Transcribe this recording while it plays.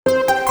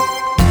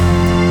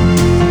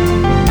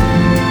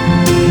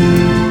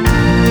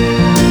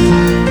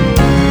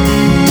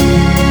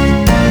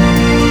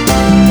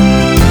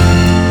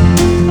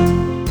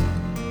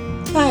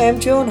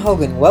Joan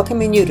Hogan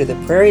welcoming you to the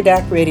Prairie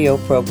Doc radio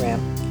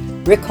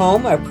program. Rick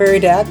Holm, our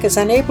Prairie Doc, is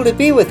unable to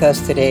be with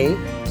us today,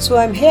 so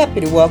I'm happy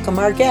to welcome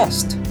our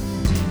guest.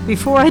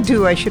 Before I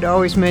do, I should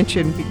always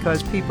mention,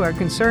 because people are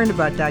concerned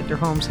about Dr.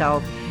 Holm's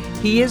health,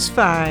 he is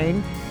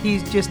fine.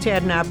 He's just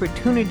had an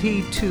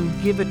opportunity to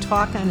give a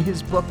talk on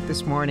his book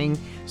this morning,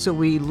 so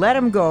we let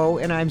him go,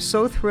 and I'm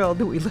so thrilled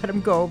that we let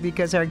him go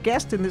because our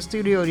guest in the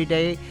studio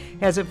today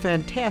has a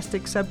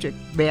fantastic subject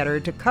matter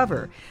to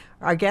cover.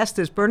 Our guest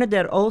is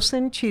Bernadette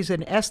Olson. She's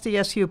an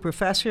SDSU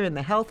professor in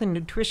the Health and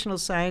Nutritional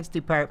Science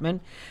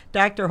Department.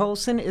 Dr.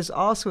 Olson is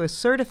also a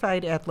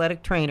certified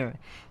athletic trainer.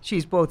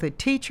 She's both a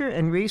teacher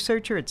and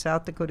researcher at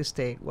South Dakota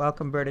State.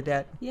 Welcome,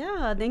 Bernadette.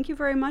 Yeah, thank you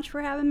very much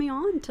for having me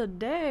on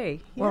today.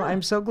 Yeah. Well,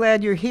 I'm so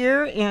glad you're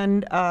here.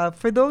 And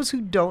for those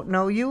who don't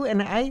know you,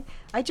 and I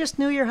just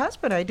knew your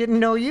husband. I didn't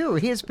know you.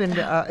 He's been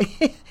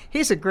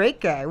he's a great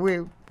guy.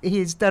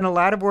 He's done a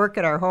lot of work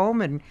at our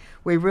home, and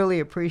we really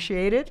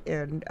appreciate it.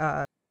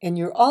 And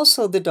you're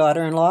also the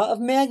daughter-in-law of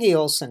Maggie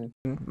Olson.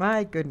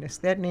 My goodness,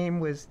 that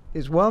name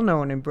is well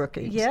known in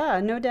Brookings. Yeah,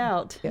 no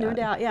doubt. Yeah. No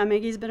doubt. Yeah,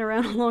 Maggie's been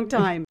around a long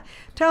time.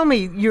 Tell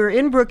me, you're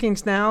in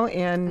Brookings now,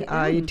 and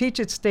you teach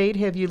at State.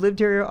 Have you lived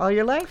here all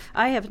your life?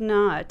 I have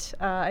not.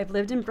 I've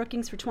lived in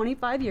Brookings for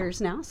 25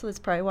 years now, so that's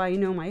probably why you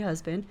know my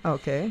husband.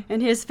 Okay.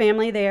 And his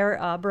family there,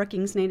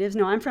 Brookings natives.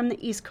 No, I'm from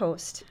the East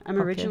Coast.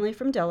 I'm originally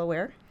from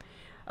Delaware.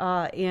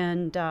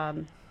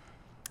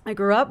 I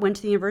grew up, went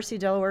to the University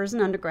of Delaware as an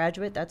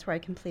undergraduate. That's where I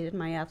completed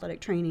my athletic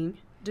training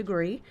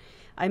degree.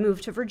 I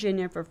moved to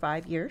Virginia for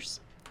 5 years.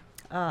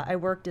 I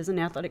worked as an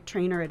athletic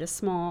trainer at a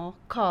small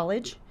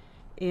college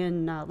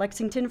in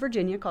Lexington,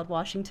 Virginia, called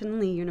Washington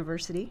Lee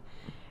University.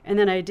 And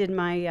then I did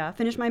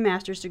finished my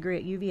master's degree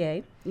at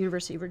UVA,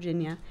 University of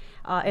Virginia.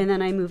 And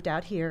then I moved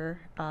out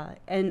here,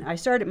 and I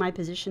started my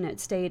position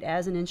at State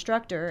as an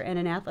instructor and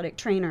an athletic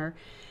trainer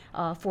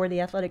for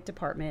the athletic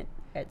department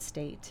at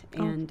State,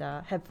 and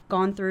have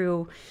gone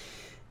through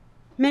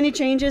many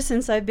changes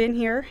since I've been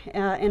here,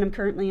 and I'm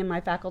currently in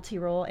my faculty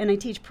role, and I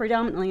teach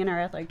predominantly in our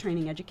athletic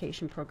training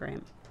education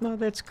program. Well,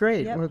 that's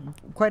great. Yep. Well,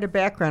 quite a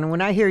background. And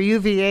when I hear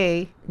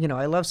UVA,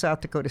 I love South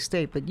Dakota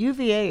State, but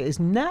UVA is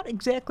not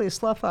exactly a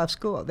slough-off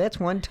school. That's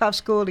one tough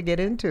school to get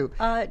into.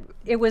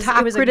 It was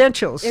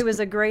credentials. It was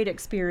a great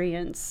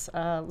experience.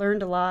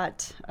 Learned a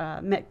lot,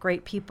 met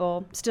great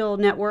people, still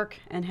network,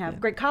 and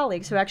have great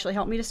colleagues who actually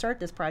helped me to start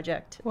this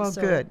project. Well,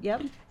 good.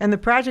 Yep. And the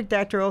project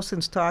Dr.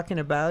 Olson's talking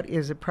about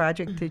is a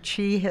project that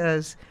she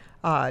has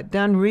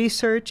done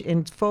research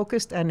and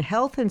focused on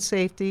health and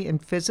safety in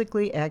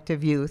physically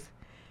active youth.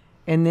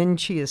 And then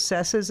she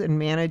assesses and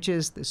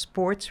manages the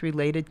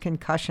sports-related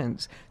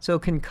concussions. So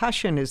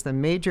concussion is the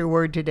major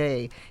word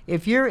today.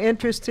 If you're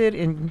interested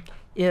in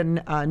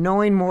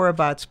knowing more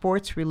about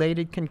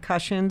sports-related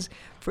concussions,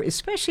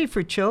 especially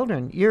for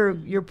children, your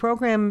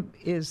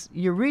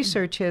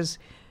research has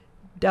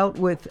dealt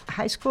with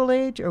high school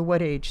age or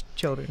what age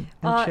children?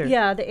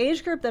 Yeah, the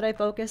age group that I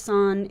focus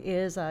on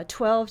is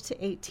 12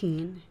 to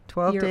 18.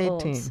 12 to 18.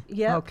 Olds.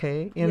 Yep.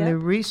 Okay. And the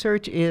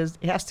research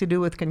has to do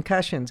with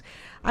concussions.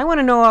 I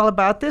want to know all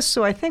about this,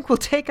 so I think we'll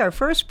take our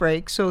first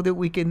break so that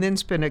we can then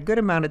spend a good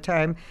amount of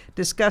time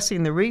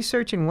discussing the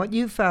research and what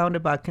you found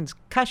about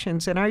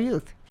concussions in our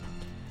youth.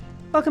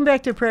 Welcome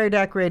back to Prairie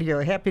Doc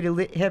Radio. Happy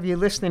to have you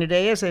listening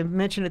today. As I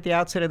mentioned at the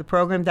outset of the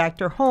program,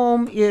 Dr.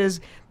 Holm is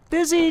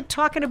busy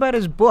talking about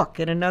his book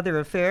and another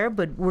affair,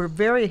 but we're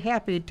very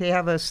happy to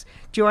have us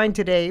joined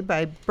today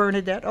by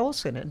Bernadette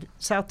Olson, a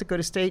South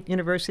Dakota State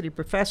University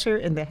professor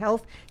in the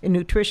Health and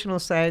Nutritional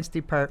Science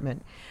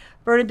Department.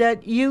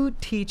 Bernadette, you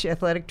teach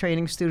athletic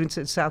training students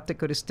at South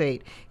Dakota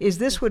State. Is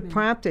this what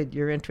prompted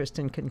your interest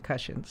in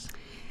concussions?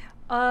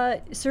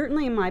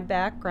 Certainly my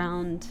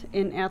background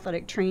in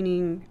athletic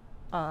training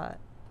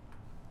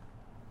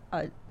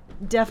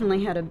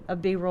definitely had a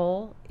big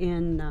role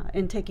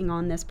in taking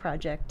on this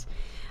project.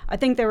 I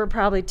think there were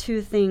probably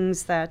two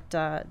things that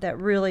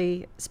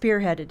really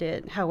spearheaded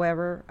it.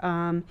 However,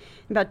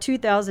 about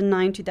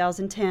 2009,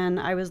 2010,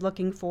 I was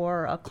looking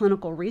for a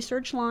clinical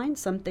research line,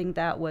 something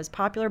that was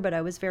popular, but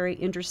I was very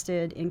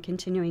interested in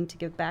continuing to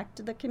give back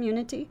to the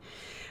community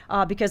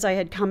because I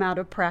had come out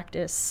of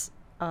practice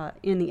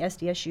in the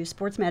SDSU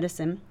sports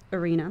medicine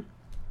arena.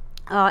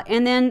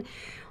 And then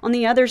on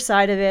the other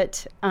side of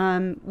it,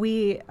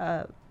 we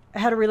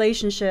had a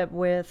relationship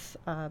with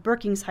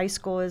Brookings High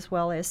School as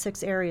well as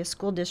 6 area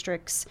school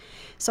districts.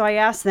 So I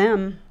asked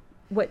them,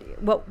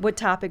 what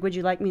topic would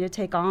you like me to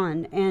take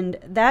on? And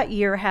that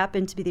year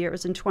happened to be the year, it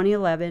was in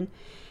 2011,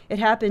 it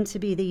happened to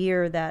be the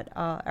year that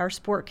our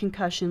sport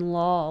concussion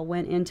law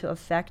went into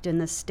effect in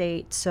the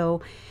state.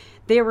 So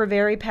they were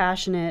very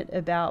passionate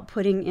about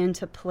putting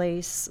into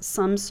place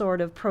some sort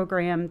of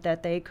program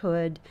that they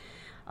could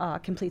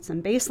complete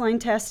some baseline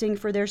testing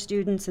for their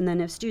students, and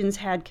then if students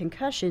had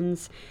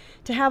concussions,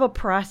 to have a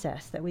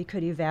process that we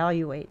could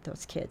evaluate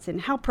those kids. And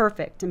how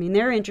perfect. I mean,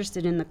 they're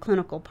interested in the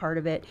clinical part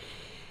of it.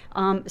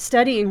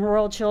 Studying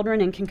rural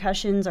children and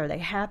concussions, are they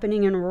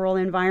happening in a rural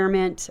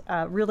environment,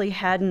 really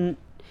hadn't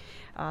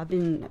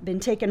been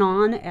taken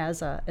on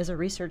as a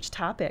research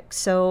topic.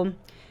 So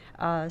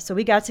so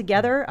we got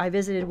together. I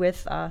visited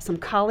with some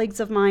colleagues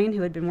of mine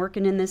who had been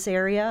working in this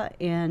area,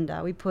 and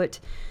we put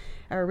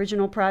our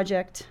original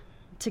project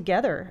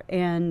together.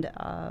 And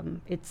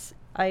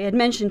I had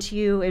mentioned to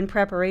you in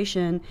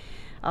preparation,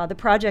 the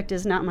project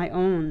is not my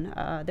own.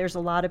 There's a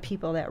lot of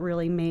people that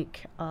really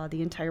make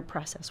the entire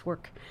process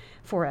work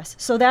for us.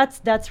 So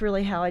that's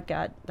really how it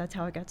got. That's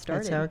how it got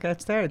started. That's how it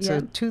got started. Yeah.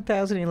 So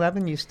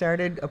 2011, you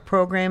started a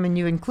program, and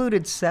you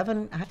included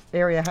 7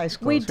 area high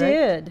schools. We right?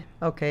 did.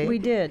 Okay. We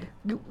did.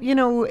 You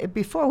know,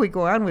 before we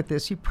go on with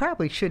this, you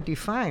probably should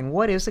define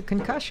what is a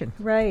concussion.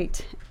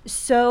 Right.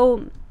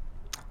 So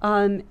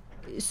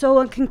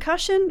a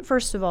concussion,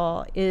 first of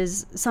all,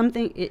 is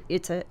something.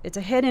 It's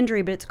a head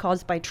injury, but it's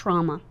caused by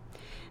trauma,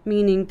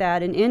 meaning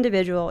that an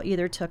individual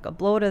either took a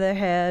blow to the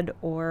head,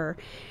 or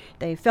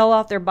they fell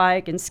off their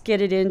bike and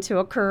skidded into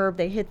a curb,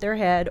 they hit their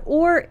head,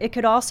 or it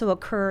could also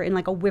occur in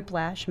like a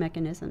whiplash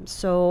mechanism.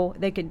 So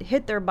they could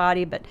hit their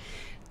body, but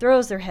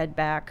throws their head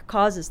back,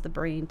 causes the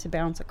brain to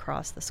bounce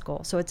across the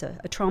skull. So it's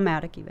a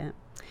traumatic event.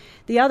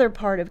 The other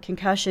part of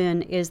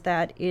concussion is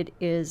that it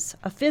is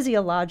a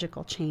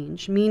physiological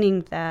change,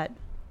 meaning that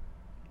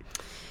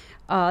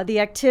the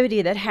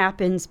activity that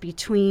happens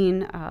between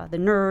the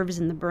nerves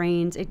and the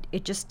brains,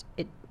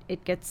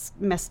 it gets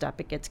messed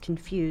up, it gets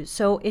confused.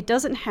 So it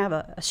doesn't have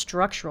a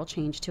structural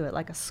change to it,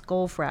 like a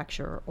skull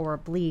fracture or a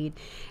bleed.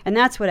 And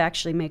that's what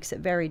actually makes it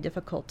very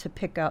difficult to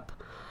pick up.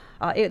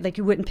 Like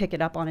you wouldn't pick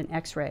it up on an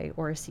X-ray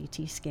or a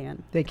CT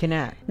scan. They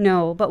cannot.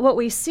 No, but what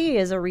we see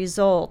as a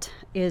result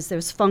is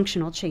those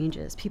functional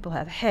changes. People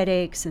have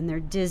headaches, and they're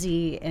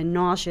dizzy and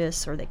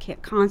nauseous, or they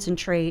can't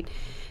concentrate.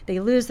 They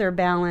lose their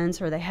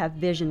balance, or they have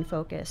vision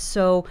focus.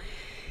 So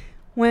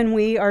when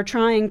we are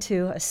trying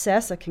to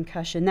assess a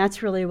concussion,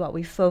 that's really what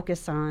we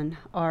focus on,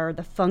 are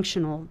the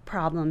functional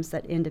problems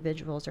that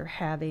individuals are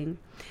having.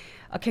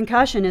 A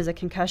concussion is a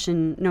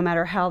concussion no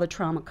matter how the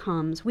trauma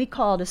comes. We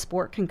call it a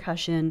sport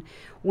concussion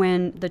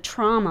when the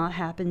trauma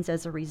happens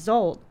as a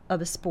result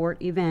of a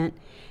sport event,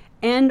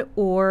 and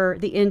or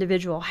the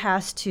individual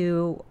has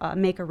to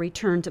make a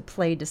return to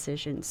play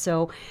decision.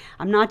 So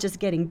I'm not just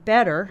getting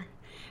better,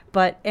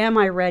 but am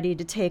I ready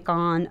to take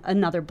on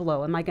another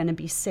blow? Am I going to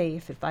be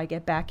safe if I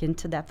get back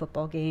into that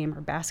football game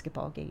or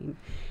basketball game?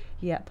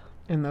 Yep.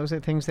 And those are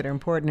things that are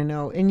important to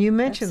know. And you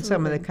mentioned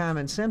some of the Absolutely.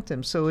 common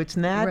symptoms. So it's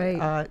not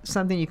Right.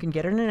 something you can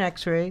get in an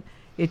X-ray.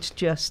 It's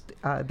just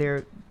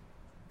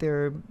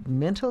their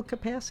mental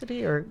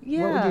capacity, or what would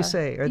Yeah. you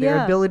say? Or their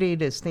Yeah. ability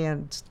to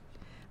stand.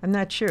 I'm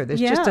not sure. There's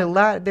just Yeah. a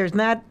lot. There's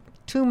not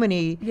too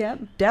many Yep.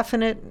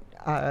 definite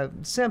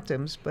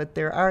symptoms, but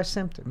there are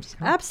symptoms.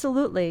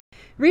 Absolutely.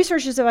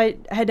 Researchers have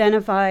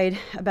identified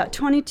about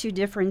 22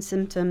 different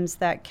symptoms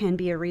that can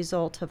be a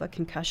result of a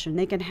concussion.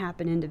 They can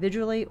happen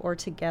individually or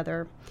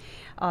together.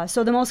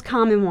 So the most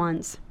common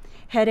ones: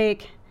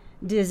 headache,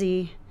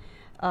 dizzy,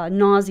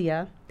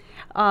 nausea.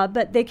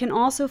 But they can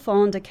also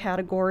fall into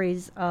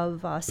categories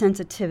of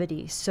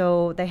sensitivity.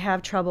 So they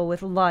have trouble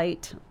with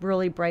light,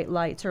 really bright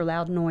lights or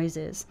loud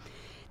noises.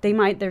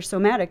 They're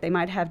somatic. They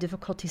might have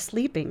difficulty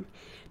sleeping.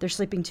 They're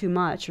sleeping too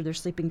much, or they're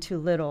sleeping too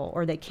little,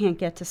 or they can't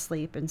get to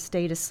sleep and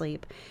stay to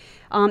sleep.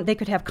 They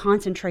could have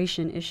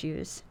concentration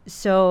issues.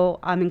 So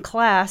I'm in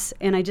class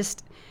and I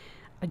just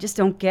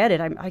don't get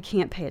it. I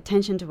can't pay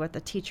attention to what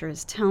the teacher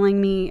is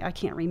telling me. I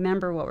can't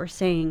remember what we're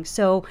saying.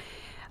 So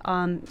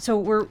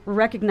we're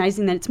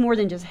recognizing that it's more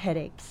than just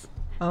headaches.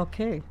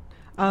 Okay.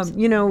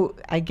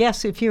 I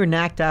guess if you're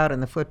knocked out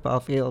on the football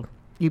field,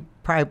 you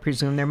probably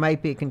presume there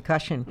might be a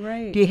concussion.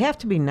 Right. Do you have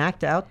to be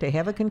knocked out to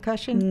have a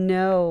concussion?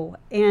 No.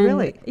 And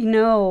Really?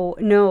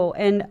 No.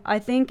 And I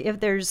think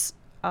if there's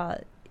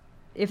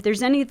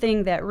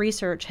anything that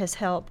research has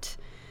helped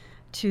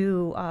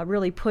to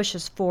really push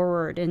us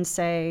forward and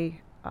say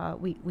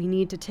we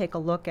need to take a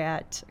look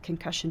at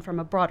concussion from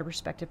a broader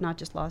perspective, not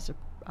just loss of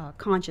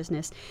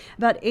consciousness.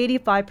 About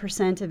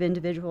 85% of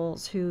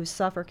individuals who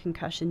suffer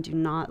concussion do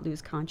not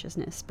lose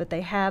consciousness, but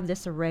they have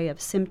this array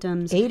of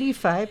symptoms.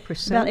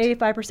 85%? About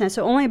 85%.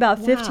 So only about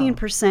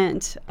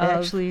 15%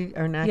 actually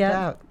are knocked Yep,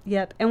 out.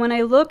 Yep. And when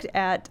I looked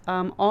at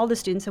all the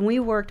students, and we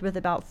worked with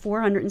about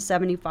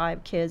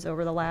 475 kids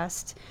over the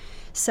last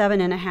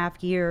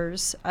 7.5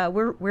 years,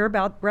 we're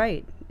about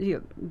right.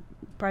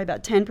 Probably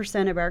about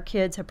 10% of our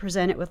kids have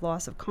presented with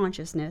loss of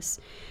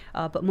consciousness,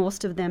 but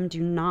most of them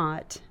do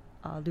not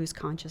lose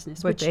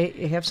consciousness. But they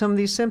have some of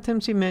these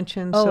symptoms you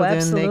mentioned, Oh, so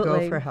then they go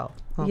absolutely. for help.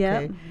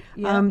 Yep,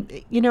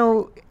 Okay.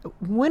 yep.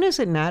 When is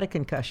it not a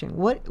concussion?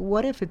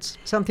 What if it's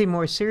something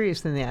more serious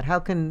than that?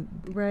 How will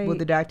Right.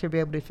 the doctor be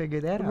able to figure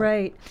that out?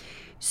 Right.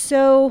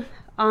 So,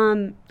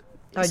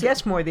 I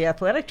guess more the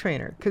athletic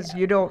trainer, because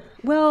you don't.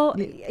 well,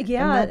 I'm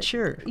yeah. not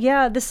sure.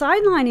 Yeah, the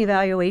sideline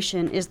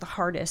evaluation is the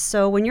hardest.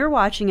 So when you're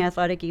watching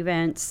athletic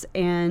events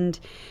and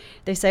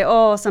they say,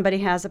 oh, somebody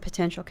has a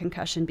potential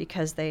concussion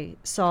because they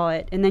saw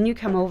it, and then you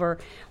come over,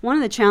 one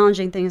of the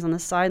challenging things on the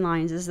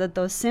sidelines is that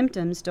those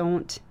symptoms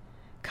don't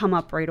come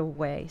up right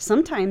away.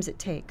 Sometimes it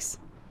takes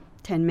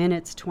 10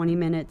 minutes, 20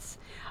 minutes,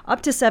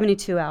 up to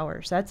 72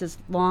 hours. That's as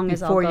long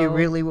as I'll go. Before you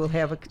really will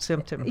have a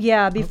symptom.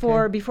 Yeah,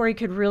 before you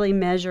could really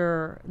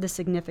measure the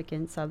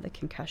significance of the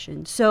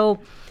concussion. So,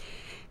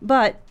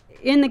 but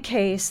in the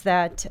case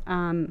that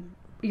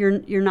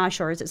you're not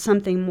sure, is it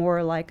something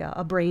more like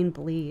a brain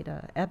bleed,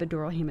 a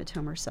epidural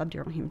hematoma or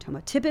subdural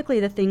hematoma? Typically,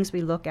 the things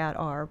we look at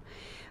are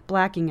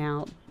blacking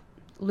out,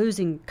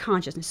 losing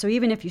consciousness. So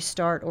even if you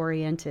start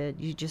oriented,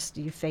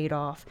 you fade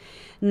off.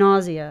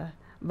 Nausea,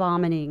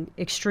 vomiting,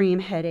 extreme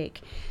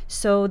headache.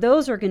 So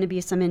those are going to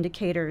be some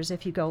indicators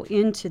if you go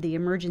into the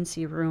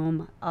emergency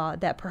room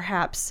that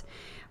perhaps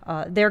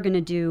they're going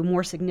to do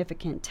more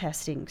significant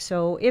testing.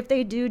 So if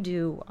they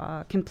do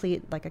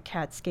complete like a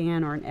CAT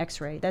scan or an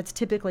X-ray, that's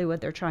typically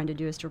what they're trying to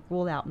do, is to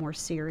rule out more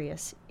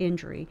serious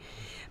injury.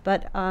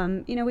 But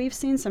we've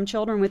seen some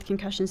children with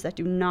concussions that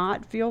do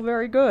not feel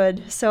very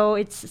good, so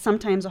it's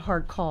sometimes a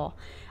hard call.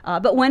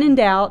 But when in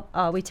doubt,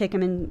 we take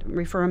them and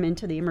refer them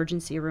into the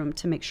emergency room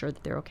to make sure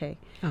that they're okay.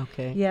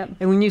 Okay. Yep.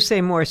 And when you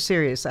say more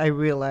serious, I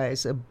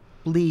realize a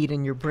bleed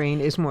in your brain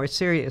is more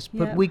serious,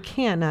 but Yep. we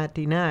cannot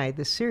deny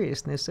the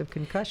seriousness of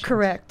concussions.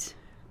 Correct.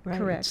 Right.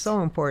 Correct. It's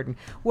so important.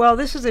 Well,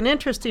 this is an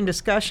interesting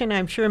discussion.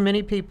 I'm sure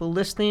many people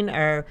listening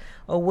are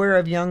aware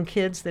of young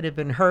kids that have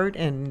been hurt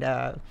and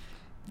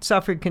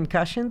suffered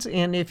concussions.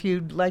 And if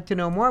you'd like to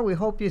know more, we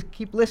hope you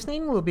keep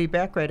listening. We'll be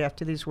back right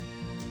after these words.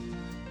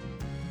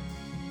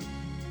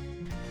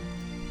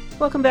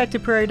 Welcome back to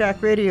Prairie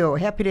Doc Radio.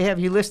 Happy to have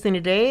you listening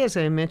today. As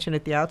I mentioned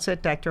at the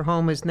outset, Dr.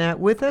 Holm is not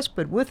with us,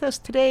 but with us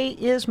today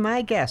is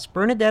my guest,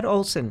 Bernadette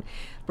Olson.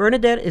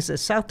 Bernadette is a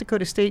South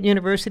Dakota State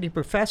University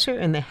professor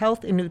in the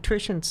Health and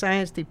Nutrition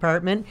Science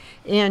Department,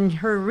 and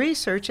her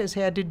research has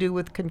had to do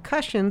with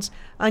concussions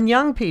on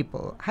young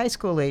people, high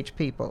school age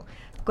people.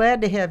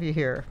 Glad to have you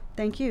here.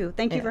 Thank you.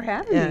 Thank you for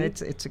having me.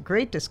 It's a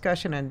great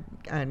discussion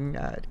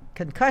on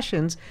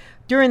concussions.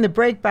 During the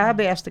break, Bob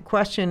asked the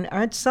question,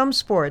 aren't some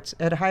sports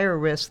at higher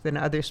risk than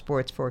other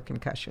sports for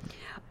concussion?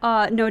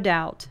 No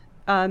doubt.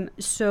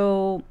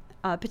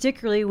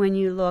 Particularly when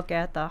you look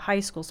at the high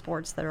school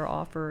sports that are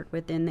offered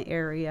within the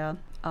area,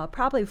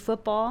 probably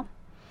football,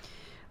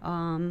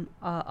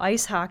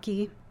 ice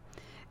hockey,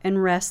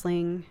 and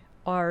wrestling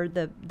are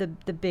the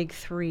big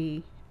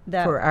three.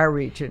 That for our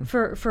region.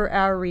 For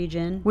our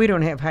region. We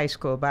don't have high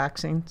school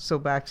boxing, so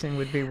boxing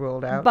would be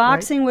ruled out.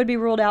 Boxing right? would be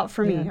ruled out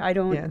for me. I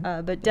don't,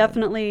 but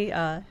definitely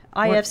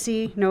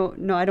IFC.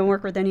 No, I don't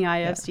work with any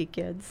IFC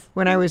kids.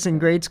 When I was in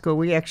grade school,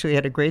 we actually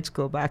had a grade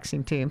school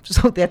boxing team.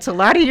 So that's a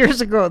lot of years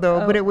ago,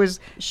 though. But it was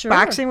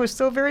boxing was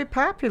still very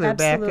popular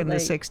back in the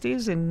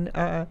 60s,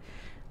 and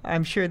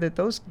I'm sure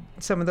that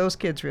some of those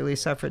kids really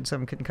suffered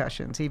some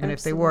concussions, even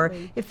if they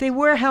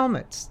wore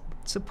helmets.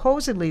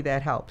 Supposedly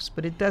that helps,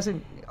 but it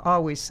doesn't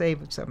always save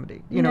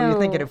somebody. You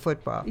think of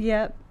football.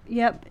 Yep.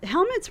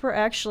 Helmets were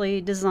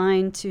actually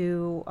designed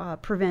to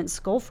prevent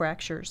skull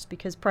fractures,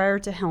 because prior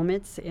to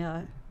helmets,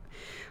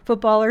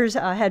 footballers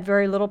had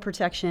very little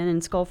protection,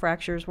 and skull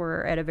fractures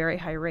were at a very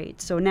high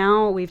rate. So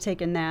now we've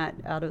taken that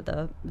out of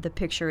the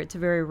picture. It's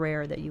very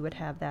rare that you would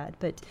have that,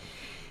 but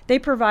they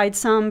provide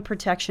some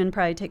protection,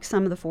 probably take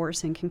some of the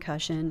force in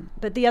concussion.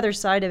 But the other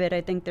side of it,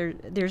 I think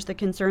there's the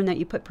concern that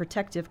you put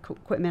protective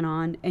equipment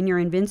on and you're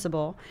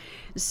invincible.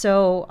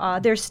 So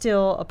there's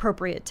still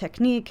appropriate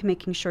technique,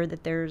 making sure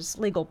that there's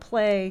legal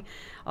play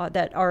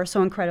that are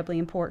so incredibly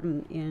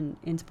important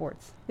in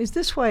sports. Is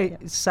this why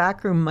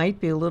soccer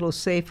might be a little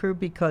safer?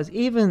 Because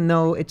even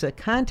though it's a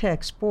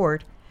contact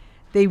sport,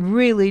 they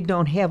really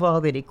don't have all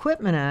that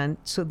equipment on,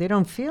 so they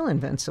don't feel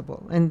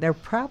invincible. And they're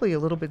probably a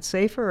little bit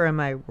safer, or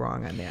am I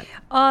wrong on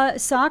that?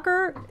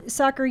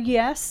 Soccer,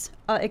 yes,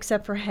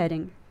 except for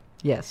heading.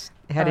 Yes,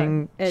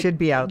 heading should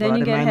be outlawed in my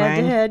mind. Then you get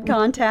head-to-head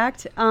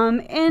contact.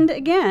 And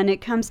again,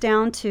 it comes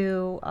down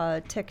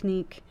to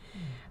technique.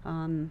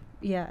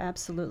 Yeah,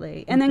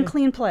 absolutely. And then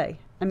clean play.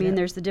 I mean,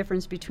 there's the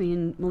difference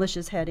between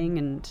malicious heading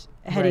and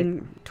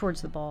heading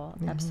towards the ball.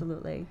 Mm-hmm.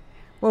 Absolutely.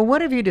 Well,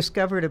 what have you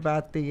discovered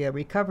about the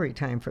recovery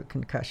time for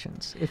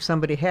concussions? If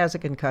somebody has a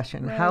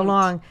concussion, how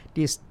long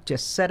do you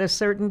just set a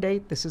certain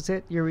date? This is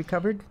it. You're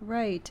recovered.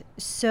 Right.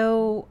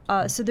 So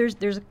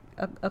there's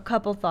a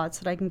couple thoughts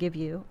that I can give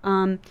you.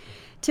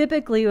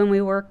 Typically, when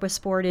we work with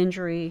sport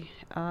injury,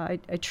 I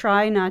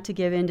try not to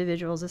give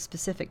individuals a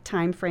specific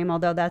time frame,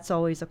 although that's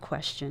always a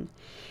question.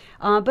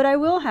 But I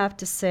will have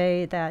to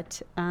say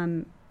that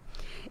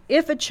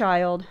if a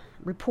child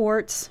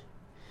reports,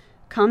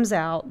 comes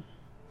out,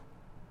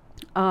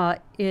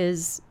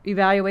 is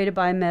evaluated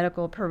by a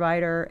medical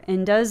provider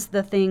and does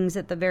the things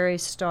at the very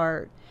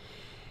start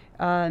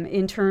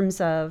in terms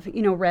of,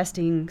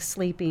 resting,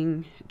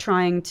 sleeping,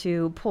 trying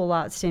to pull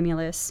out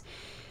stimulus.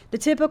 The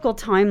typical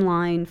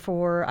timeline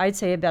for, I'd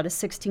say, about a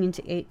 16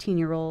 to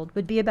 18-year-old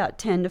would be about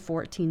 10 to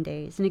 14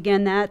 days. And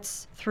again,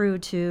 that's through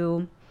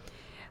to,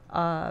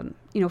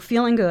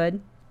 feeling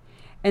good.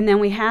 And then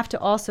we have to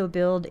also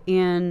build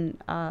in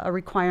a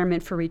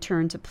requirement for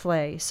return to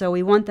play. So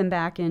we want them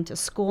back into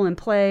school and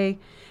play,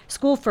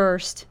 school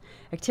first,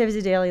 activities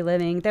of daily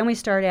living. Then we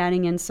start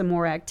adding in some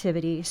more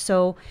activity.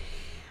 So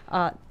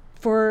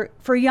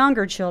For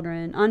younger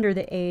children under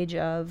the age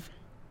of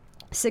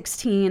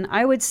 16,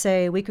 I would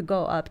say we could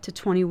go up to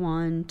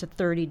 21 to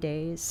 30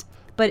 days.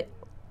 But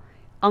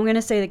I'm going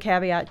to say the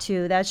caveat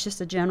too, that's just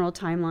a general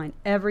timeline.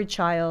 Every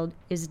child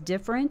is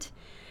different.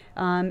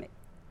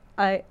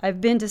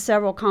 I've been to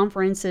several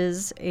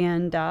conferences,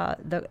 and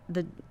the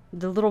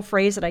little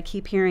phrase that I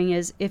keep hearing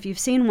is, if you've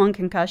seen one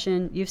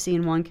concussion, you've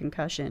seen one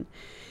concussion,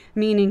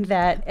 meaning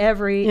that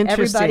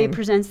everybody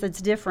presents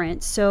that's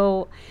different.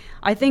 So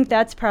I think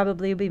that's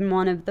probably been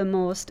one of the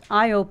most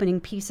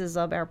eye-opening pieces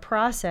of our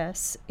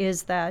process,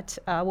 is that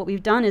what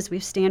we've done is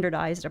we've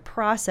standardized a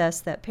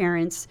process that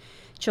parents,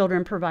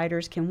 children,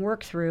 providers can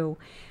work through.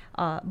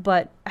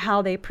 But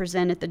how they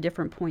present at the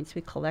different points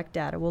we collect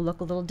data will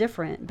look a little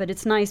different. But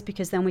it's nice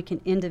because then we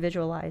can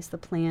individualize the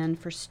plan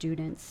for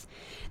students.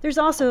 There's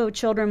also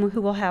children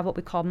who will have what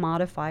we call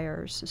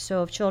modifiers.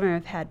 So if children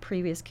have had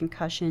previous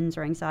concussions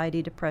or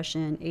anxiety,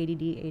 depression,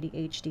 ADD,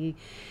 ADHD,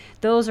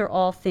 those are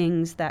all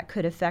things that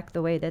could affect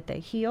the way that they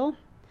heal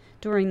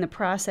during the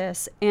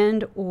process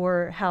and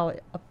or how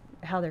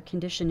their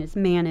condition is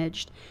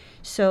managed.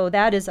 So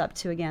that is up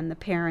to, again, the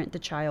parent, the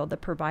child, the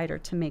provider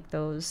to make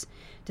those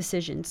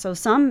decisions. So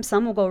some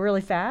will go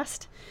really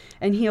fast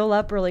and heal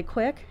up really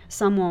quick.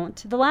 Some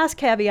won't. The last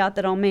caveat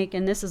that I'll make,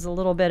 and this is a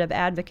little bit of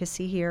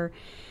advocacy here,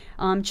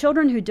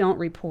 children who don't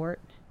report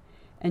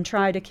and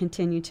try to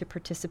continue to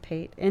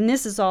participate. And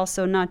this is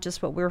also not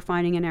just what we're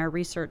finding in our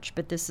research,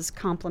 but this is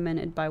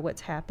complemented by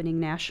what's happening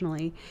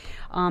nationally.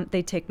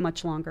 They take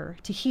much longer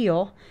to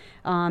heal,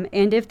 and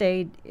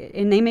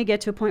they may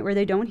get to a point where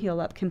they don't heal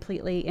up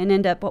completely and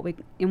end up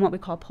in what we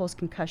call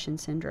post-concussion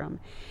syndrome.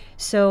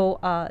 So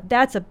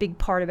that's a big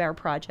part of our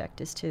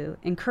project, is to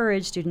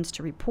encourage students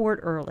to report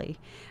early,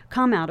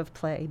 come out of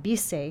play, be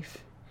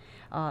safe,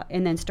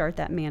 and then start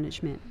that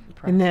management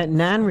process. And that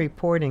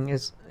non-reporting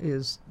is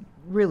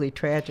really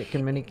tragic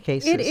in many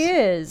cases. It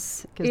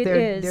is.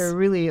 Because they're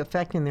really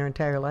affecting their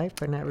entire life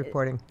by not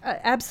reporting.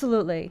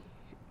 Absolutely.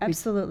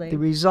 Absolutely. The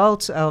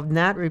results of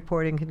not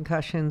reporting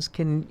concussions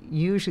can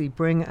usually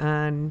bring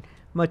on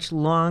much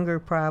longer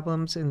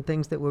problems and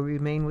things that will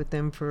remain with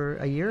them for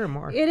a year or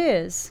more. It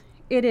is.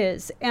 It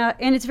is.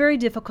 And it's very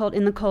difficult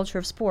in the culture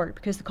of sport,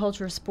 because the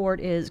culture of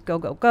sport is go,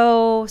 go,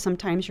 go.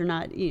 Sometimes you're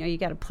not, you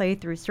got to play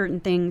through certain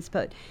things.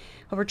 But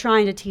what we're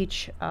trying to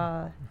teach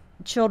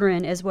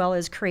children, as well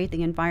as create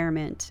the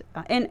environment.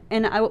 And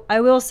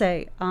I will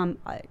say,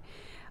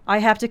 I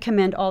have to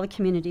commend all the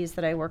communities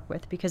that I work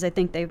with, because I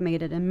think they've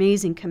made an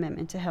amazing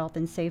commitment to health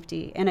and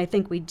safety. And I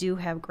think we do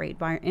have great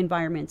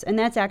environments. And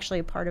that's actually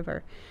a part of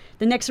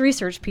the next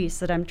research piece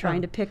that I'm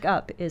trying to pick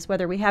up, is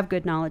whether we have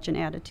good knowledge and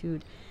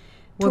attitude.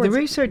 Well, the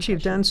research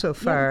you've done so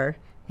far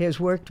has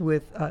worked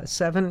with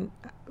 7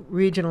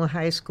 regional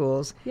high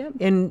schools. Yep.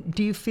 And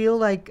do you feel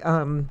like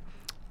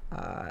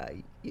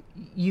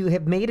you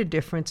have made a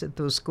difference at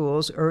those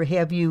schools, or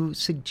have you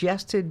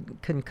suggested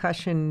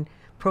concussion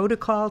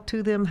protocol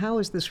to them? How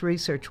has this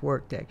research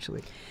worked,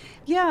 actually?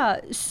 Yeah,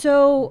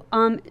 so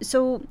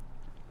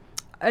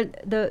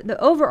the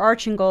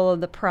overarching goal of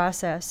the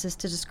process is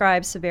to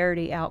describe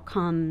severity,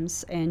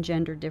 outcomes, and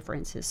gender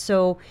differences.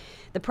 So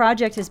the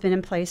project has been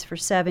in place for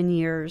 7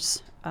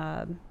 years.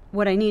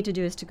 What I need to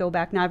do is to go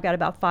back. Now I've got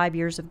about 5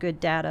 years of good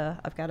data.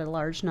 I've got a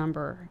large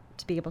number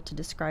to be able to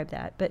describe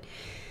that. But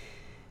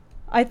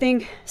I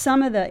think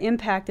some of the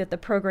impact that the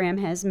program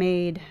has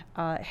made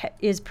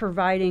is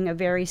providing a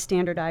very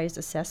standardized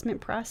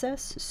assessment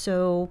process.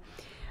 So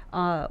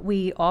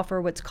we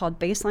offer what's called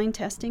baseline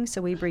testing.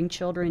 So we bring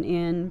children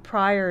in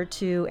prior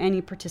to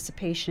any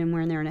participation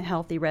when they're in a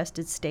healthy,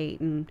 rested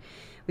state, and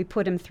we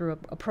put them through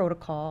a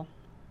protocol.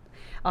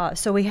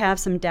 So we have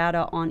some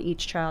data on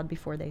each child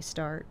before they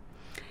start.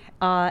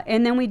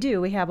 And then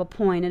we have a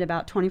point at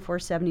about 24,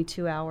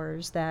 72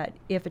 hours that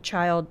if a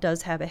child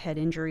does have a head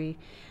injury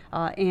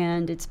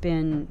and it's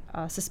been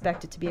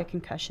suspected to be a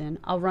concussion,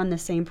 I'll run the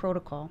same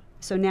protocol.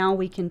 So now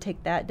we can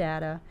take that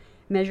data,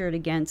 measure it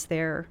against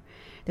their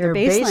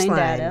baseline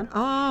data.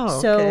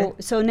 Oh, okay.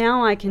 So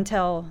now I can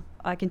tell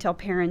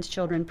parents,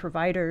 children,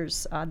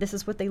 providers, this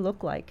is what they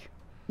look like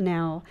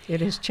now.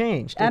 It has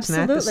changed.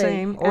 Absolutely. It's not the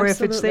same. Or Absolutely.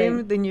 if it's the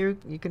same, then you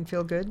can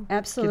feel good.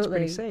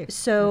 Absolutely. It's pretty safe.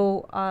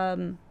 So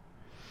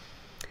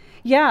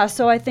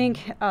so I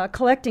think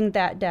collecting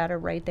that data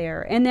right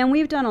there. And then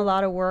we've done a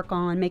lot of work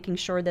on making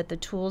sure that the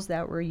tools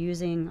that we're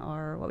using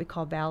are what we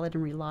call valid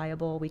and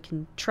reliable. We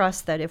can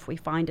trust that if we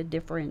find a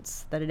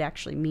difference, that it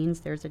actually means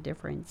there's a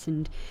difference.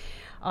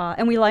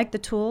 And we like the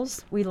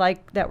tools. We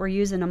like that we're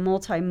using a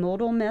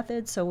multimodal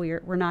method, so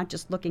we're not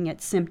just looking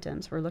at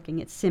symptoms. We're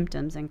looking at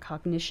symptoms and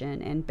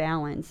cognition and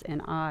balance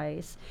and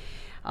eyes.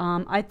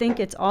 I think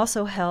it's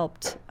also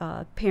helped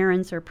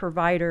parents or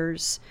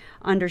providers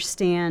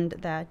understand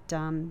that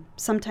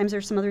sometimes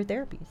there's some other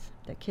therapies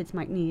that kids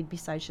might need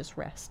besides just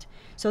rest.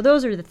 So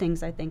those are the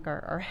things I think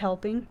are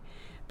helping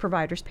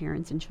providers,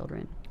 parents, and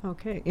children.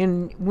 Okay.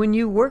 And when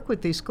you work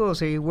with these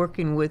schools, are you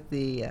working with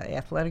the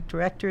athletic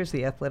directors,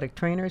 the athletic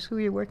trainers? Who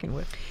are you working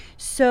with?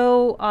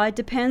 So it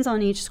depends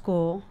on each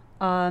school.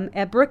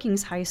 At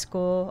Brookings High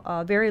School,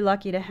 very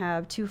lucky to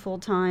have 2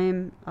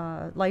 full-time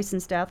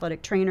licensed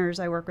athletic trainers.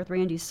 I work with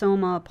Randy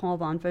Soma, Paul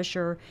Von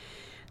Fisher,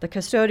 the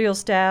custodial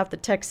staff, the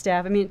tech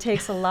staff. I mean, it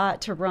takes a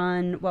lot to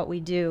run what we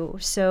do.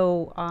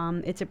 So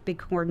it's a big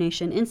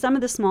coordination. In some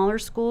of the smaller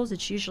schools,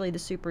 it's usually the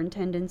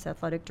superintendents,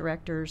 athletic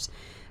directors,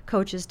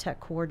 coaches, tech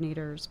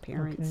coordinators,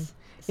 parents.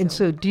 Okay. And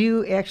so do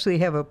you actually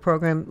have a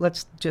program,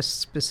 let's just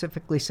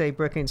specifically say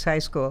Brookings High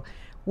School,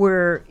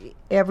 where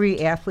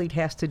every athlete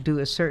has to do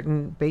a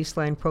certain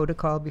baseline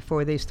protocol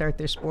before they start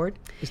their sport?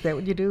 Is that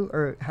what you do,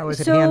 or how is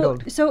it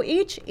handled? So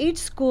each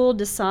school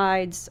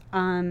decides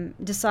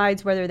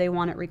whether they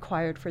want it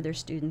required for their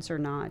students or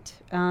not.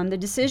 The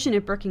decision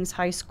at Brookings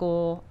High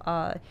School,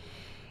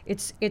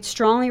 it's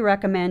strongly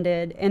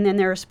recommended, and then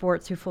there are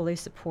sports who fully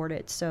support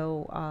it.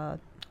 So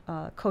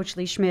Coach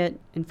Lee Schmidt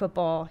in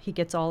football, he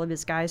gets all of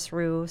his guys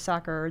through.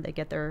 Soccer, they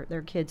get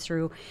their kids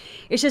through.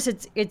 It's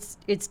just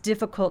it's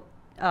difficult.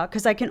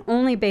 Because I can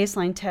only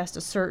baseline test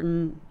a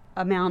certain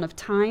amount of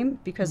time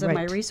because of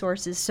my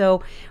resources.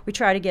 So we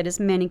try to get as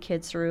many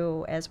kids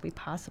through as we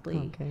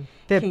possibly can.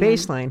 That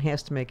baseline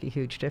has to make a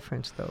huge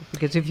difference, though,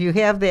 because if you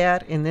have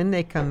that and then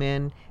they come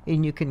in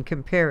and you can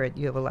compare it,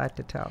 you have a lot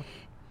to tell.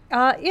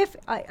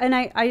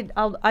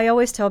 I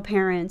always tell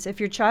parents, if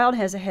your child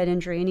has a head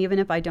injury, and even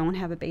if I don't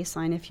have a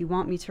baseline, if you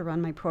want me to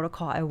run my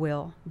protocol, I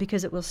will,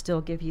 because it will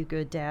still give you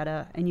good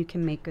data and you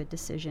can make good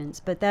decisions.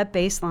 But that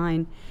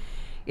baseline,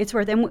 it's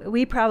worth, and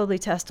we probably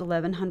test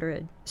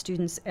 1,100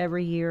 students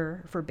every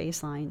year for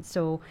baseline,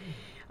 so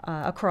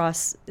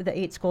across the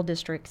 8 school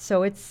districts.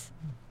 So it's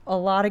a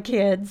lot of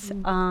kids,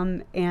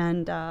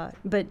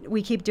 but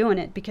we keep doing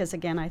it because,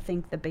 again, I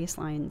think the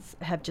baselines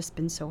have just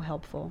been so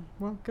helpful.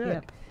 Well, good.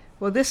 Yep.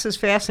 Well, this is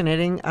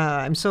fascinating.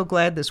 I'm so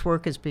glad this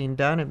work is being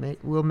done.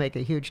 It will make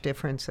a huge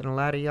difference in a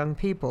lot of young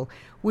people.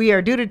 We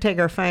are due to take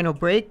our final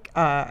break.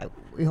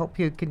 We hope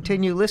you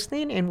continue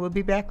listening, and we'll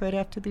be back right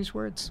after these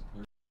words.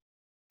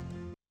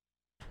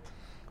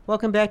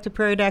 Welcome back to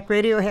Prairie Doc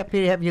Radio. Happy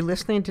to have you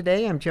listening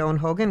today. I'm Joan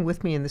Hogan.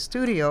 With me in the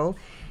studio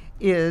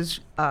is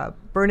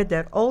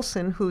Bernadette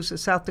Olson, who's a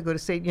South Dakota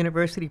State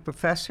University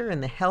professor in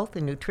the Health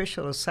and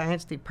Nutritional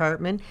Science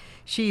Department.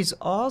 She's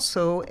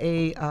also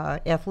a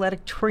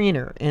athletic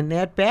trainer, and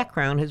that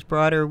background has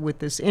brought her with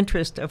this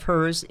interest of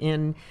hers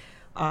in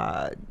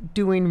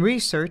doing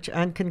research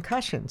on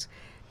concussions.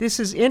 This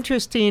is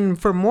interesting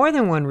for more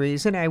than one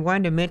reason. I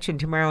wanted to mention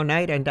tomorrow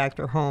night on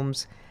Dr.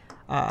 Holmes'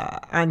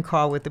 On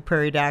Call with the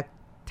Prairie Doc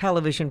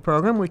television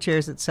program, which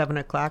airs at 7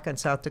 o'clock on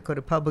South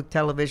Dakota Public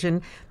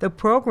Television. The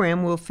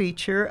program will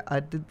feature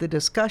the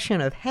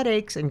discussion of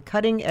headaches and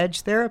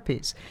cutting-edge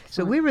therapies.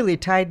 So we really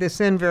tied this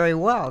in very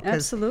well.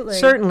 Absolutely.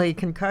 Certainly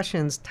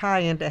concussions tie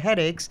into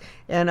headaches,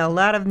 and a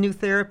lot of new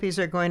therapies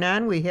are going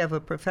on. We have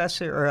a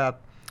professor or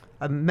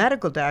a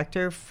medical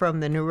doctor from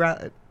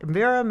the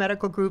Vera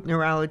Medical Group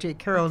Neurology,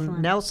 Carol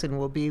Nelson,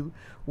 will be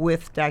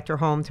with Dr.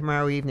 Holm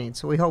tomorrow evening.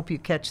 So we hope you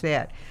catch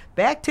that.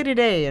 Back to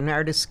today in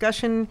our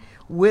discussion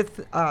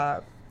with,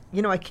 I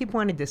keep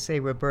wanting to say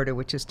Roberta,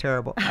 which is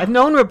terrible. I've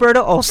known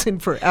Roberta Olson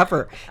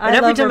forever. And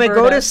every time Roberta.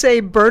 I go to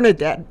say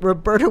Bernadette,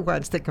 Roberta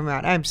wants to come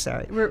out. I'm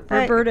sorry.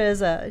 Roberta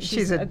is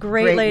she's a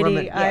great lady.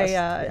 Woman.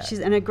 Yes. She's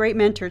a great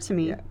mentor to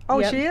me. Yeah. Oh,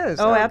 yep. She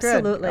is? Oh,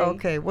 absolutely. Good.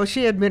 Okay. Well,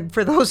 she had been,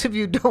 for those of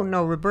you who don't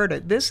know Roberta,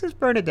 this is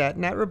Bernadette,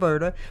 not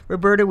Roberta.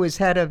 Roberta was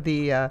head of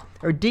the,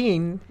 or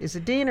dean, is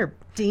it dean or?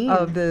 Dean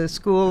of the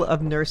School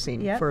of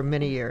Nursing for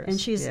many years. And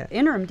she's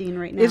interim dean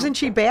right now. Isn't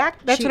she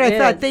back? That's what I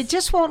thought. They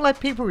just won't let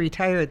people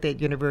retire at that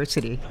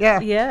university. Yeah.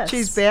 Yes.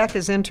 She's back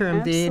as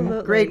interim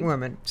dean. Great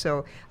woman.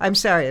 So I'm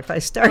sorry if I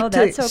start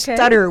to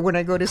stutter when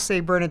I go to say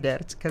Bernadette.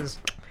 It's because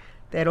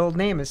that old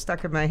name is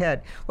stuck in my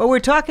head. Well,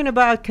 we're talking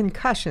about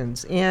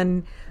concussions,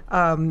 and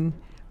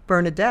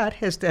Bernadette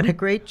has done a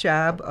great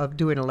job of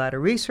doing a lot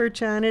of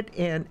research on it,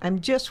 and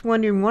I'm just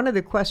wondering, one of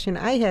the questions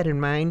I had in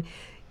mind,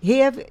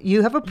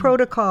 you have a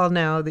protocol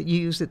now that you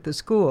use at the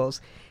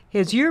schools.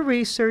 Has your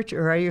research,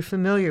 or are you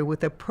familiar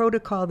with a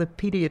protocol that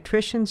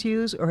pediatricians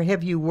use, or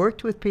have you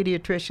worked with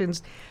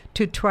pediatricians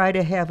to try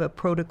to have a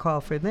protocol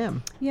for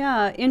them?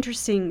 Yeah,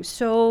 interesting.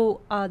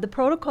 So the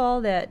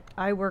protocol that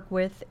I work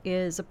with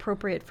is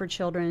appropriate for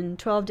children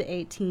 12 to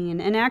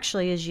 18, and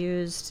actually is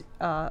used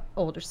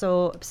older,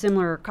 so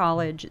similar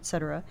college,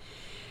 etc.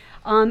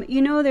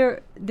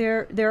 There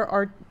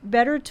are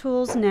better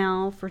tools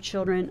now for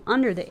children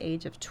under the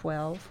age of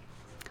 12,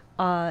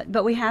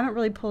 but we haven't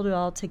really pulled it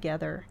all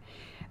together.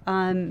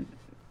 And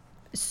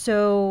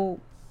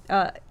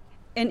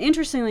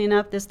interestingly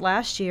enough, this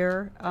last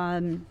year,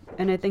 and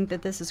I think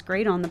that this is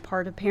great on the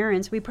part of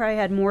parents, we probably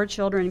had more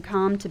children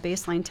come to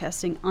baseline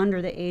testing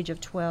under the age of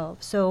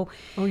 12. So,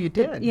 oh, you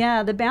did?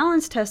 The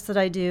balance tests that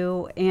I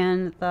do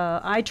and the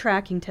eye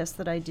tracking tests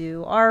that I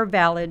do are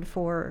valid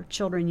for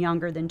children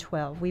younger than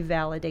 12. We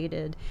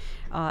validated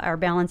our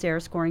balance error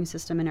scoring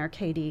system in our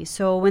KD.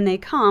 So when they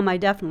come, I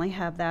definitely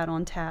have that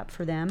on tap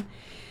for them.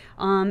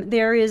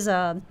 There is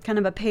a kind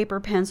of a paper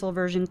pencil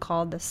version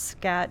called the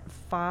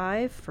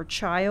SCAT-5 for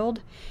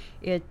child,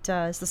 It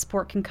is the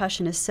Sport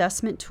Concussion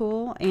Assessment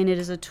Tool, and it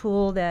is a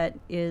tool that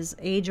is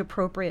age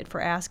appropriate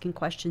for asking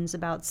questions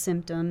about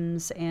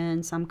symptoms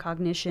and some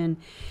cognition.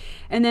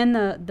 And then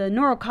the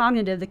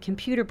neurocognitive, the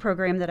computer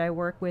program that I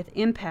work with,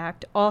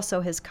 Impact,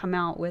 also has come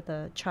out with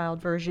a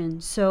child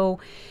version. So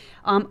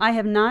I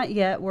have not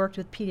yet worked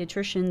with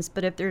pediatricians,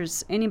 but if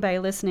there's anybody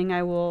listening,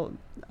 I will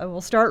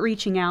start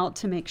reaching out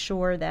to make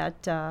sure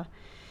that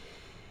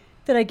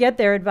I get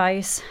their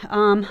advice.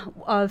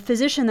 A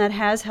physician that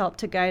has helped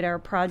to guide our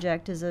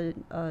project is a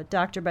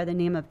doctor by the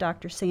name of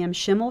Dr. Sam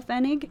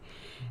Schimmelfennig,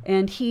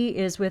 and he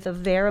is with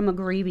Avera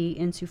McGreevy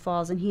in Sioux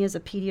Falls, and he is a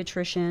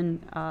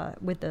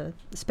pediatrician with a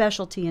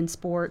specialty in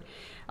sport,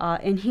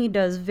 and he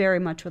does very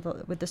much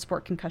with the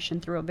sport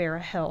concussion through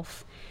Avera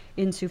Health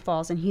in Sioux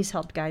Falls, and he's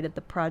helped guide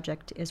the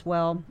project as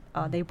well.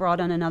 They brought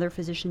on another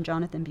physician,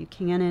 Jonathan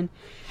Buchanan.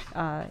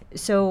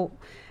 So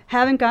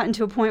haven't gotten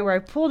to a point where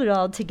I've pulled it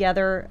all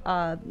together,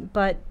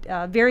 but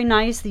very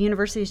nice. The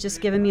university has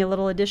just given me a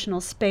little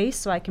additional space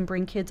so I can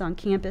bring kids on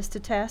campus to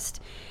test.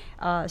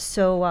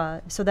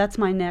 So that's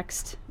my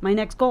next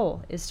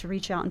goal, is to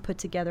reach out and put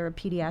together a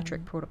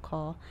pediatric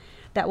protocol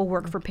that will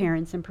work for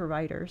parents and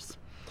providers.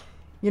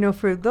 You know,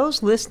 for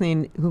those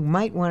listening who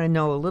might want to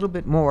know a little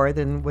bit more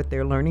than what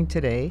they're learning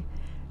today,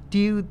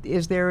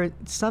 is there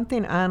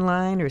something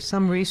online or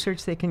some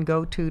research they can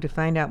go to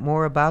find out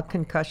more about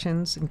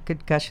concussions and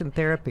concussion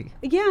therapy?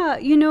 Yeah,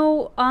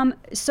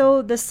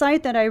 so the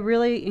site that I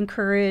really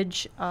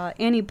encourage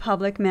any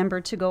public member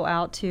to go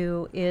out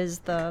to is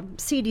the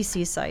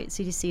CDC site.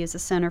 CDC is the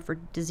Center for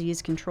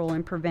Disease Control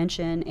and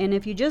Prevention. And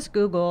if you just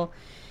Google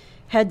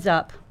Heads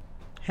Up,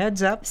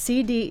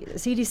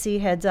 CDC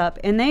Heads Up,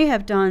 and they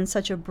have done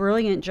such a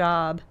brilliant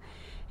job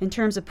in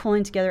terms of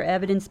pulling together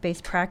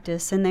evidence-based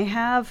practice. And they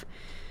have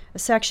a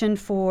section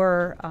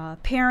for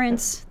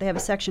parents, they have a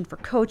section for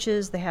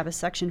coaches, they have a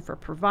section for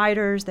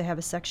providers, they have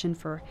a section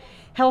for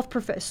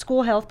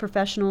school health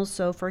professionals.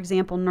 So, for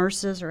example,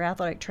 nurses or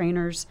athletic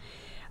trainers.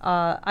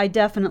 I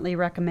definitely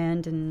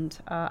recommend, and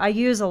I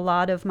use a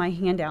lot of my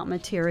handout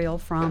material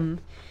from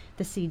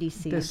the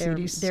CDC.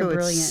 They're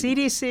brilliant. It's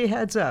CDC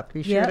Heads Up.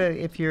 Be sure to,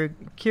 if you're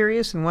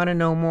curious and want to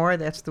know more,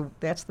 that's the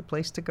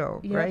place to go,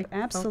 right?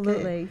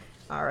 Absolutely. Okay.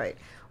 All right.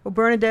 Well,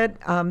 Bernadette,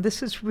 this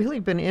has really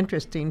been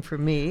interesting for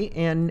me.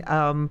 And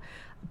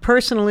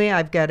personally,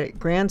 I've got a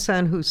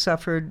grandson who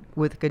suffered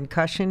with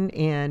concussion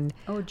and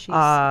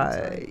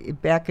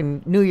back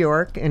in New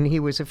York, and he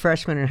was a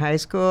freshman in high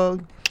school,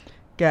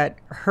 got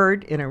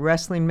hurt in a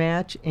wrestling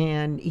match,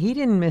 and he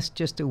didn't miss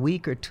just a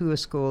week or two of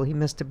school. He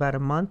missed about a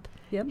month.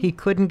 Yep. He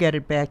couldn't get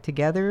it back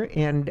together,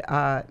 and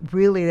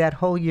really that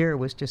whole year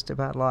was just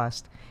about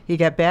lost. He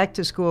got back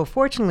to school.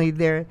 Fortunately,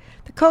 the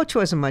coach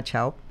wasn't much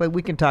help, but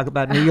we can talk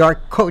about New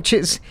York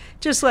coaches.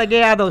 Just like,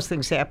 those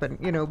things happen,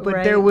 But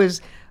Right. there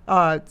was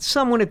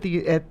someone at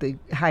the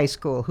high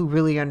school who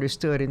really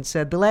understood and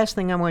said, the last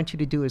thing I want you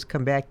to do is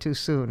come back too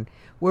soon.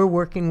 We're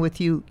working with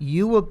you.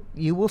 You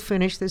will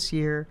finish this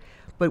year,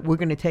 but we're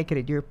going to take it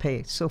at your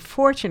pace. So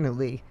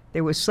fortunately,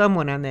 there was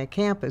someone on that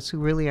campus who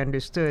really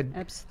understood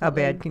how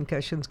bad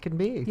concussions can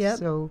be. Yep.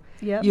 So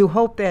Yep. you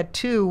hope that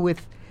too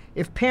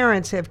if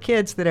parents have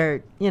kids that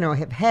are,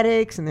 have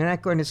headaches and they're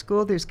not going to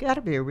school, there's got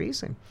to be a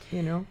reason,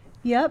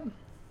 Yep.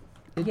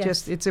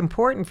 It's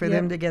important for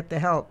them to get the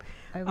help.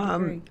 I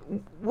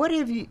would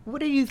agree. What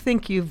do you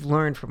think you've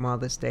learned from all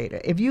this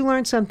data? Have you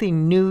learned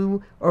something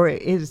new, or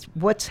is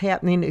what's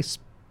happening is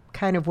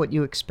kind of what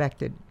you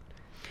expected?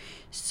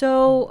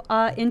 So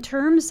in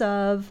terms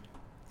of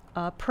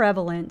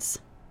prevalence,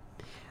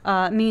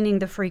 meaning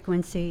the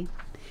frequency,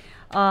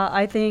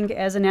 I think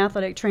as an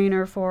athletic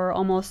trainer for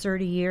almost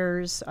 30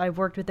 years, I've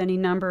worked with any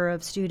number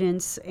of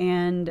students,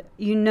 and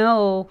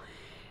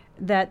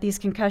that these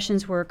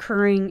concussions were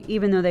occurring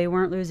even though they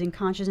weren't losing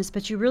consciousness,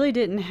 but you really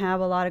didn't have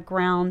a lot of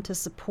ground to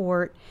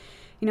support,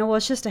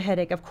 it's just a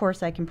headache. Of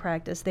course I can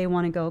practice. They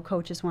want to go.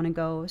 Coaches want to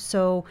go.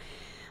 So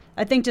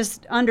I think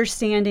just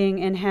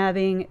understanding and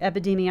having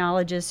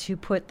epidemiologists who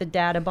put the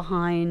data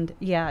behind,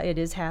 it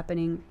is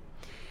happening.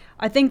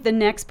 I think the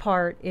next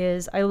part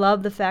is I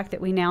love the fact that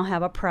we now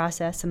have a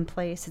process in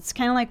place. It's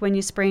kind of like when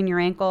you sprain your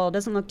ankle. It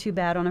doesn't look too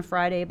bad on a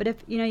Friday, but if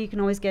you can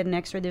always get an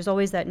X-ray. There's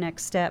always that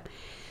next step.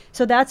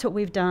 So that's what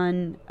we've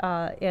done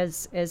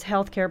as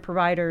healthcare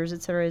providers,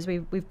 et cetera, is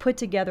we've put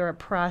together a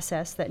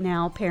process that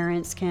now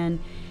parents can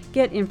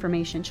get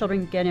information,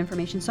 children get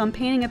information. So I'm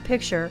painting a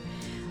picture.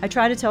 I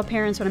try to tell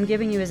parents what I'm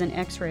giving you is an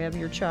X-ray of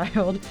your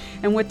child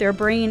and what their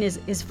brain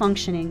is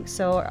functioning.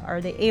 So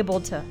are they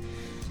able to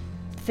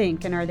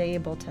think, and are they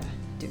able to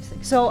do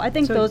things? So I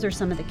think those are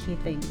some of the key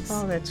things.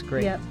 Oh, that's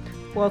great. Yep.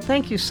 Well,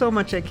 thank you so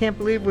much. I can't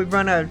believe we've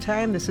run out of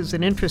time. This is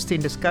an interesting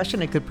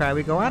discussion. It could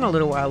probably go on a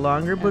little while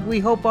longer, but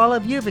we hope all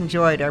of you have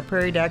enjoyed our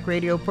Prairie Doc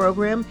radio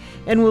program,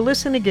 and will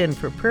listen again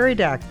for Prairie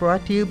Doc,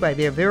 brought to you by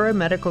the Avera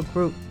Medical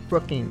Group,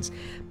 Brookings.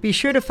 Be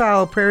sure to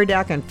follow Prairie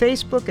Doc on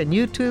Facebook and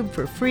YouTube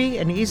for free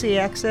and easy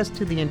access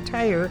to the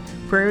entire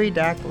Prairie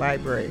Doc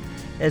library.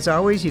 As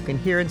always, you can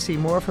hear and see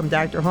more from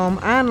Dr. Holm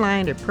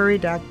online at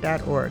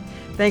prairiedoc.org.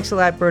 Thanks a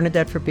lot,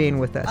 Bernadette, for being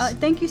with us.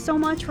 Thank you so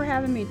much for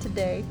having me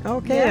today.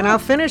 Okay, and I'll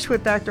finish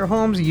with Dr.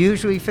 Holm's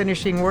usually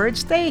finishing words.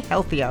 Stay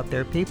healthy out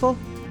there, people.